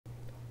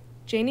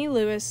Janie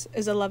Lewis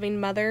is a loving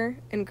mother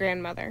and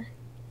grandmother,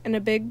 and a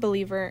big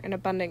believer in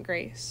abundant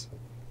grace.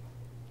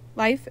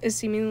 Life is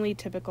seemingly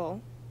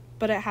typical,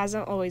 but it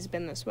hasn't always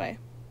been this way.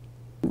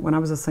 When I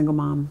was a single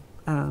mom,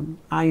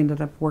 I ended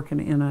up working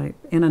in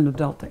an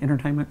adult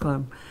entertainment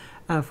club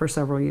for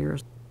several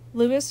years.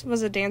 Lewis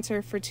was a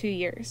dancer for 2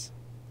 years.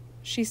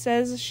 She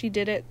says she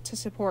did it to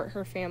support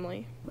her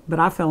family. But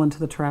I fell into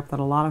the trap that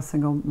a lot of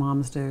single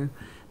moms do,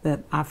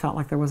 that I felt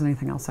like there wasn't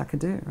anything else I could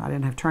do. I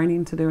didn't have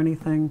training to do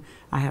anything.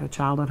 I had a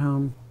child at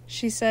home.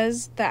 She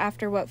says that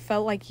after what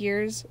felt like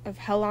years of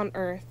hell on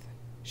earth,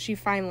 she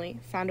finally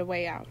found a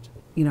way out.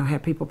 You know, I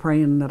had people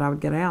praying that I would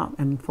get out,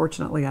 and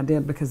fortunately I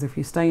did, because if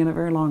you stay in it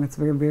very long, it's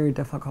very, very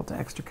difficult to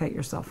extricate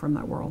yourself from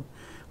that world.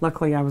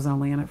 Luckily, I was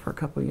only in it for a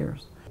couple of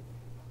years.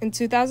 In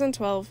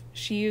 2012,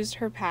 she used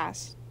her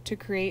past to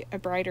create a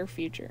brighter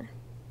future.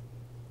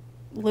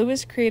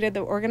 Lewis created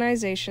the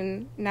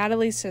organization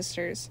Natalie's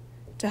Sisters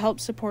to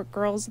help support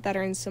girls that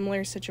are in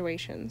similar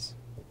situations.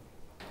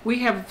 We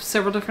have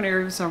several different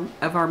areas of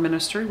our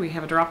ministry. We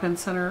have a drop-in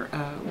center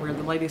where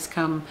the ladies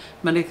come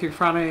Monday through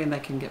Friday, and they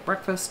can get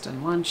breakfast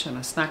and lunch and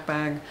a snack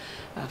bag,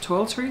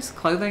 toiletries,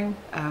 clothing.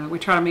 We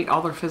try to meet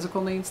all their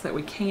physical needs that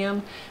we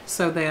can,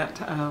 so that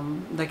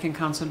they can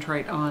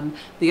concentrate on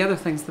the other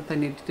things that they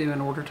need to do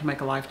in order to make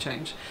a life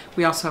change.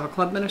 We also have a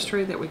club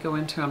ministry that we go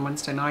into on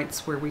Wednesday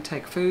nights, where we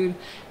take food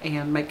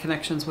and make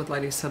connections with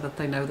ladies so that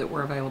they know that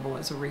we're available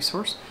as a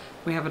resource.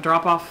 We have a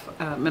drop-off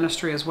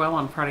ministry as well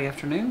on Friday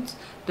afternoons.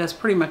 Does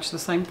pretty much the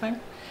same thing.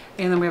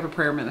 And then we have a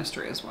prayer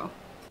ministry as well.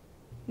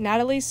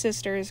 Natalie's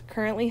Sisters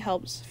currently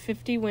helps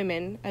 50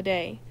 women a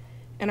day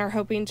and are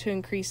hoping to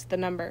increase the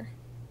number.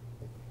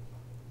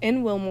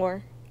 In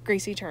Wilmore,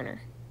 Gracie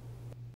Turner.